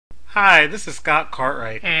Hi, this is Scott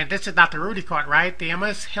Cartwright, And this is Dr. Rudy Cartwright, the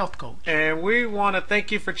MS Health Coach. and we want to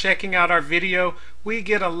thank you for checking out our video. We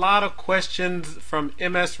get a lot of questions from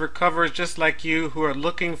MS recoverers just like you who are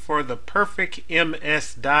looking for the perfect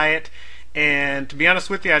MS diet. And to be honest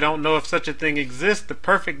with you, I don't know if such a thing exists, the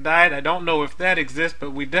perfect diet. I don't know if that exists,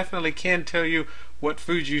 but we definitely can tell you what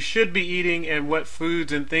foods you should be eating and what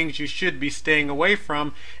foods and things you should be staying away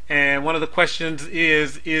from. And one of the questions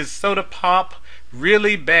is soda pop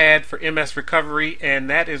really bad for MS recovery? And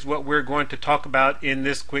that is what we're going to talk about in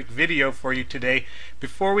this quick video for you today.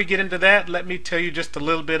 Before we get into that, let me tell you just a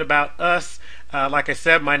little bit about us. Like I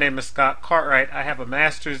said, my name is Scott Cartwright. I have a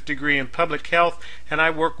master's degree in public health, and I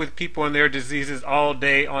work with people and their diseases all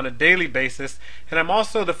day on a daily basis. And I'm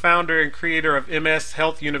also the founder and creator of MS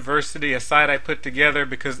Health University, a site I put together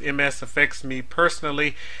because MS affects me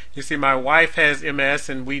personally. You see, my wife has MS,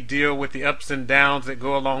 and we deal with the ups and downs that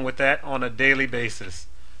go along with that on a daily basis.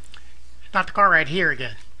 Dr. Cartwright here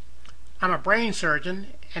again. I'm a brain surgeon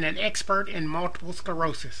and an expert in multiple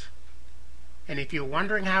sclerosis. And if you're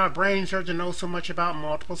wondering how a brain surgeon knows so much about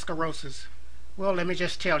multiple sclerosis, well, let me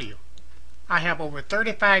just tell you. I have over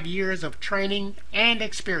 35 years of training and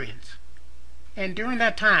experience. And during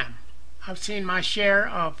that time, I've seen my share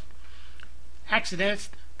of accidents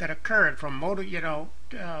that occurred from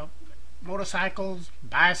motorcycles,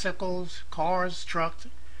 bicycles, cars, trucks,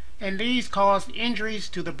 and these caused injuries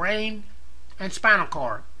to the brain and spinal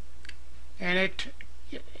cord. And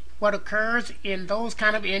what occurs in those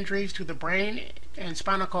kind of injuries to the brain and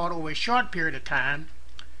spinal cord over a short period of time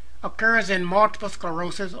occurs in multiple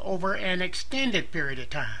sclerosis over an extended period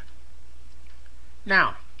of time.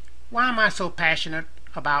 Now, why am I so passionate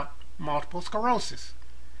about multiple sclerosis?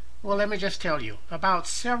 Well, let me just tell you. About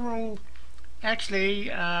 3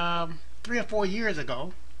 or 4 years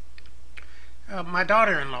ago, my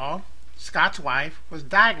daughter-in-law, Scott's wife, was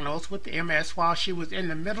diagnosed with MS while she was in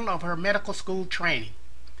the middle of her medical school training.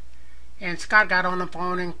 And Scott got on the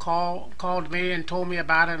phone and called me and told me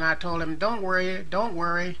about it, and I told him, don't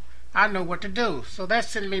worry, I know what to do. So that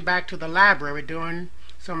sent me back to the library doing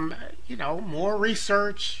some, more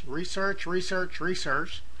research.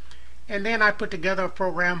 And then I put together a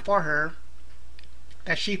program for her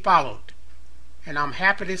that she followed. And I'm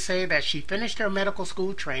happy to say that she finished her medical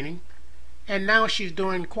school training, and now she's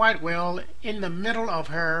doing quite well in the middle of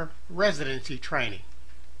her residency training.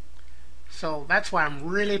 So that's why I'm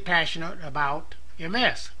really passionate about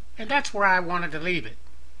MS. And that's where I wanted to leave it.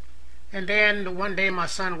 And then one day my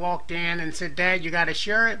son walked in and said, Dad, you got to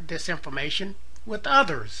share this information with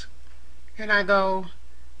others. And I go,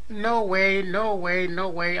 no way,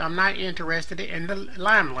 I'm not interested in the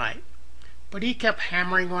limelight. But he kept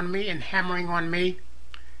hammering on me, and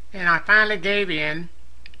I finally gave in,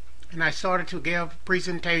 and I started to give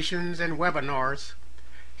presentations and webinars.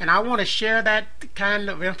 And I want to share that kind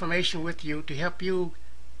of information with you to help you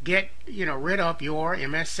get rid of your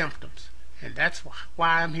MS symptoms. And that's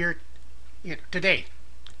why I'm here today.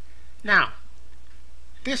 Now,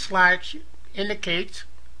 this slide indicates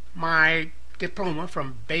my diploma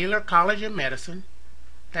from Baylor College of Medicine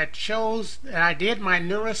that shows that I did my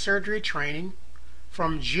neurosurgery training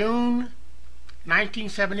from June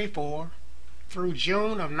 1974 through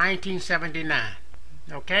June of 1979.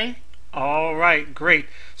 Okay? All right, great.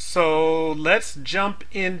 So let's jump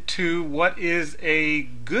into what is a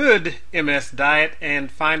good MS diet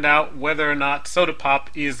and find out whether or not soda pop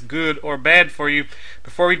is good or bad for you.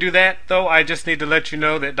 Before we do that, though, I just need to let you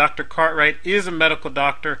know that Dr. Cartwright is a medical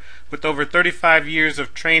doctor with over 35 years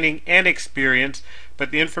of training and experience,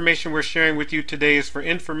 but the information we're sharing with you today is for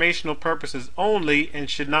informational purposes only and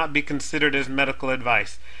should not be considered as medical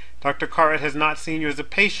advice. Dr. Cartwright has not seen you as a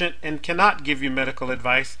patient and cannot give you medical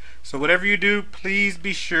advice, so whatever you do, please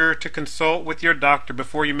be sure to consult with your doctor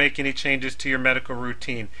before you make any changes to your medical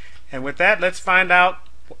routine. And with that, let's find out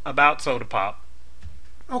about soda pop.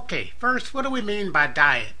 Okay, first, what do we mean by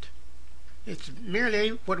diet? It's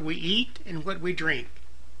merely what we eat and what we drink.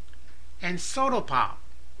 And soda pop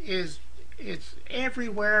is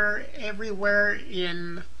everywhere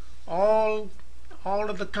in all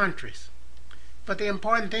of the countries. But the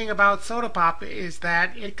important thing about soda pop is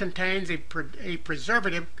that it contains a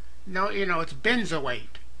preservative. It's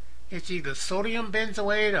benzoate. It's either sodium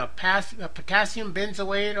benzoate or potassium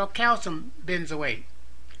benzoate or calcium benzoate.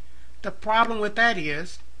 The problem with that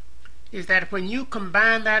is that when you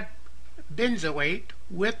combine that benzoate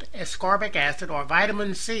with ascorbic acid or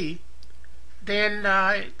vitamin C, then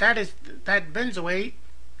that benzoate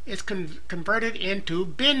is converted into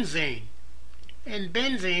benzene, and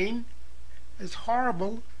benzene is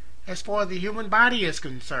horrible as far as the human body is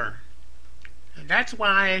concerned. And that's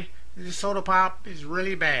why the soda pop is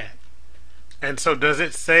really bad. And so does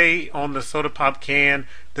it say on the soda pop can,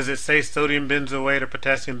 does it say sodium benzoate or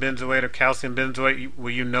potassium benzoate or calcium benzoate?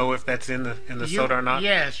 Will you know if that's in the soda or not?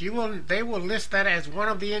 Yes, you will. They will list that as one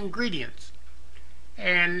of the ingredients,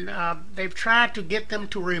 and they've tried to get them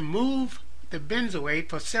to remove the benzoate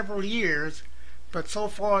for several years, but so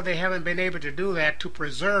far they haven't been able to do that to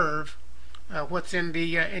preserve what's in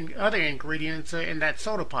the in other ingredients in that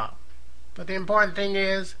soda pop. But the important thing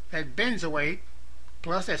is that benzoate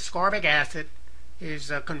plus ascorbic acid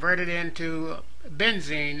is converted into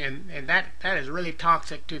benzene, and that is really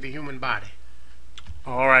toxic to the human body.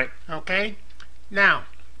 All right. Okay? Now,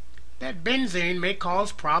 that benzene may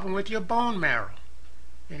cause problem with your bone marrow.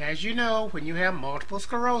 And as you know, when you have multiple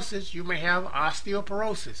sclerosis, you may have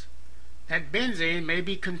osteoporosis. That benzene may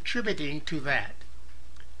be contributing to that.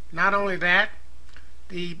 Not only that,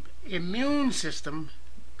 the immune system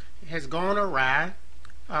has gone awry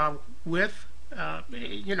with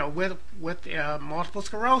multiple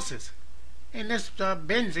sclerosis, and this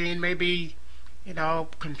benzene may be,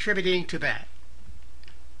 contributing to that.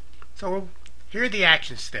 So here are the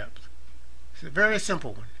action steps. It's a very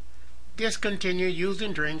simple one. Discontinue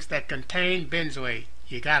using drinks that contain benzoate.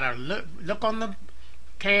 You gotta look on the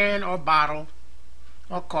can or bottle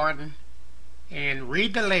or carton and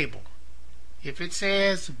read the label. If it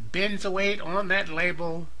says benzoate on that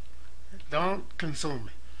label, don't consume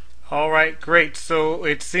it. All right, great. So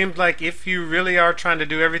it seems like if you really are trying to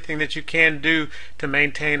do everything that you can do to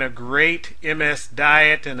maintain a great MS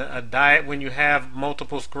diet and a diet when you have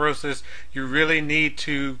multiple sclerosis, you really need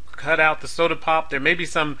to cut out the soda pop. There may be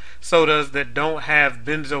some sodas that don't have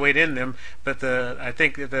benzoate in them, but I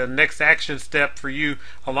think the next action step for you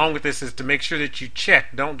along with this is to make sure that you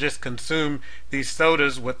check. Don't just consume these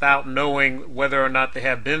sodas without knowing whether or not they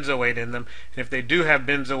have benzoate in them. And if they do have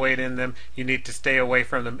benzoate in them, you need to stay away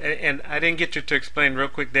from them. And I didn't get you to explain real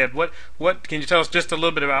quick, Dad. What can you tell us just a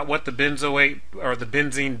little bit about what the benzoate or the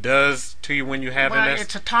benzene does to you when you have MS? Well,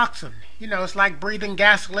 it's a toxin. It's like breathing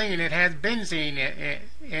gasoline. It has benzene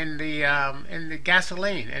in the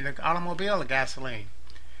gasoline, in the automobile gasoline.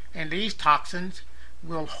 And these toxins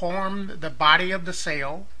will harm the body of the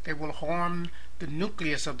cell. They will harm the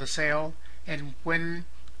nucleus of the cell. And when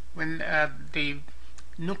the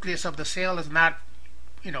nucleus of the cell is not,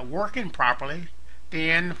 working properly,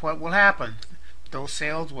 then what will happen? Those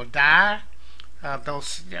cells will die.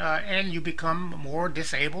 And you become more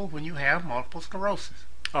disabled when you have multiple sclerosis.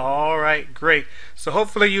 All right, great. So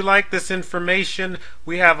hopefully you like this information.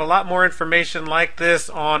 We have a lot more information like this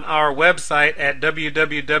on our website at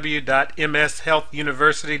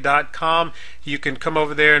www.mshealthuniversity.com. You can come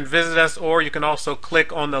over there and visit us, or you can also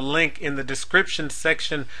click on the link in the description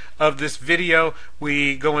section of this video.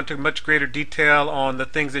 We go into much greater detail on the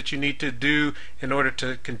things that you need to do in order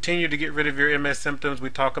to continue to get rid of your MS symptoms.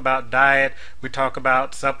 We talk about diet, we talk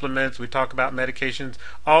about supplements, we talk about medications,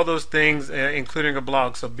 all those things, including a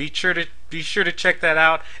blog. So be sure to check that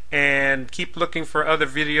out and keep looking for other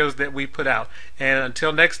videos that we put out. And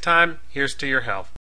until next time, here's to your health.